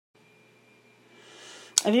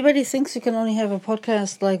Everybody thinks you can only have a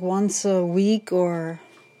podcast like once a week and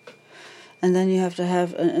then you have to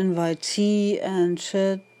have an invitee and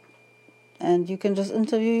shit. And you can just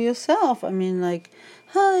interview yourself. I mean, like,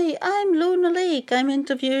 hi, I'm Luna Lake. I'm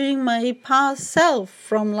interviewing my past self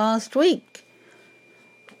from last week.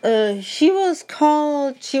 She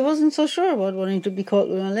wasn't so sure about wanting to be called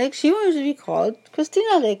Luna Lake. She wanted to be called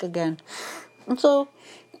Christina Lake again. And so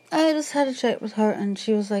I just had a chat with her, and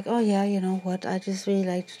she was like, oh yeah, you know what, I just really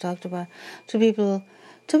like to talk to people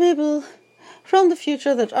from the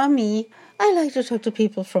future that are me. I like to talk to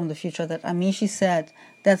people from the future that are me, she said.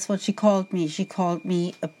 That's what she called me. She called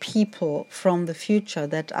me a people from the future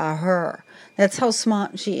that are her. That's how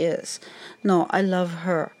smart she is. No, I love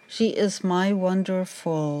her. She is my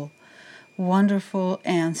wonderful, wonderful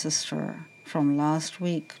ancestor from last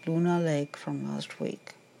week, Luna Lake from last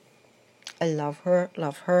week. I love her,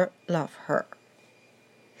 love her, love her.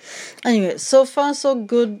 Anyway, so far so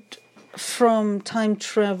good from time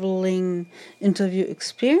traveling interview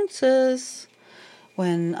experiences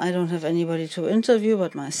when I don't have anybody to interview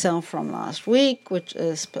but myself from last week, which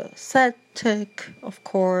is pathetic, of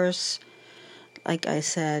course. Like I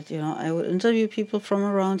said, I would interview people from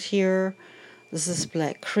around here. This is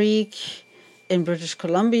Black Creek in British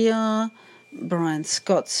Columbia, Brian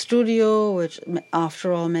Scott's studio, which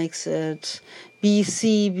after all makes it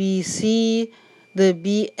BCBC, the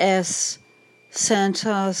BS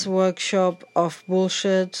Santa's workshop of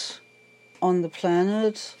bullshit on the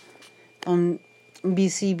planet, on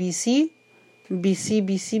BCBC,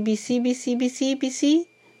 BC,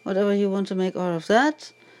 whatever you want to make out of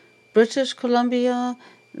that. British Columbia,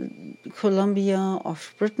 Columbia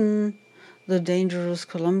of Britain, the dangerous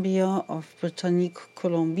Columbia of Britannique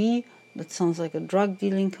Colombie. That sounds like a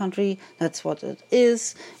drug-dealing country. That's what it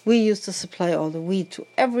is. We used to supply all the weed to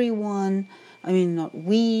everyone. I mean, not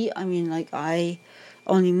we. I mean, like, I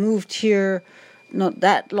only moved here not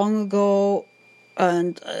that long ago,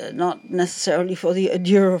 and not necessarily for the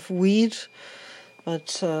idea of weed,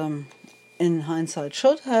 but in hindsight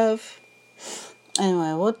should have.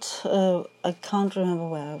 Anyway, I can't remember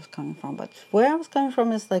where I was coming from, but where I was coming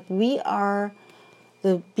from is like we are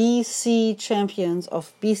the BC champions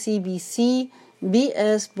of BCBC,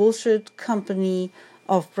 BS Bullshit Company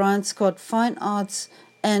of Brian Scott Fine Arts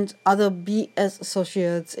and other BS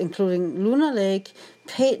associates, including Luna Lake,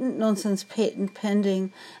 patent nonsense patent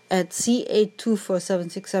pending at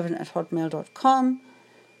c82477@hotmail.com,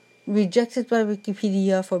 rejected by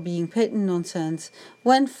Wikipedia for being patent nonsense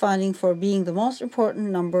when filing for being the most important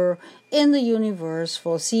number in the universe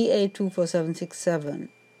for c82477.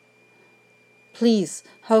 Please,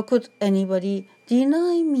 how could anybody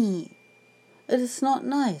deny me? It is not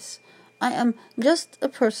nice. I am just a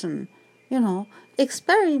person,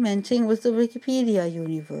 experimenting with the Wikipedia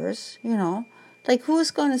universe, Like, who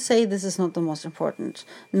is going to say this is not the most important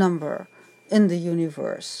number in the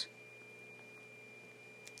universe?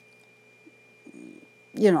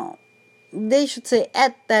 They should say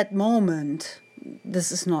at that moment,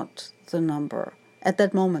 this is not the number. At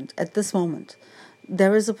that moment, at this moment.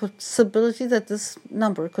 There is a possibility that this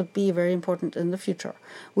number could be very important in the future.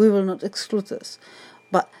 We will not exclude this.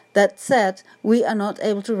 But that said, we are not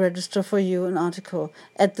able to register for you an article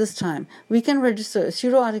at this time. We can register a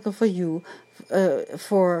pseudo article for you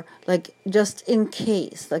for, like, just in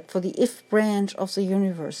case, like for the if branch of the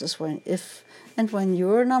universe is when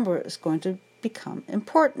your number is going to become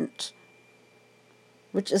important.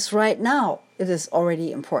 Which is right now, it is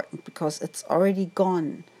already important because it's already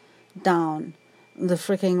gone down the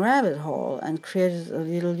freaking rabbit hole and created a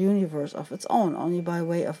little universe of its own, only by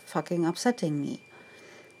way of fucking upsetting me.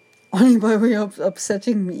 Only by way of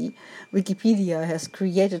upsetting me, Wikipedia has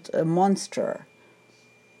created a monster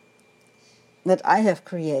that I have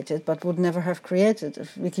created, but would never have created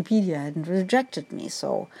if Wikipedia hadn't rejected me.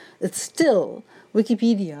 So it's still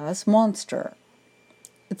Wikipedia's monster.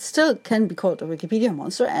 It still can be called a Wikipedia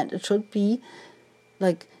monster, and it should be,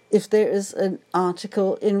 like, if there is an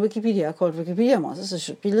article in Wikipedia called Wikipedia Monsters, it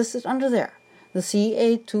should be listed under there. The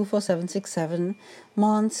C82477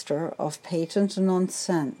 monster of patent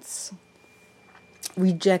nonsense.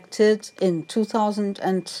 Rejected in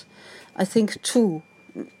 2002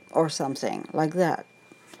 or something like that.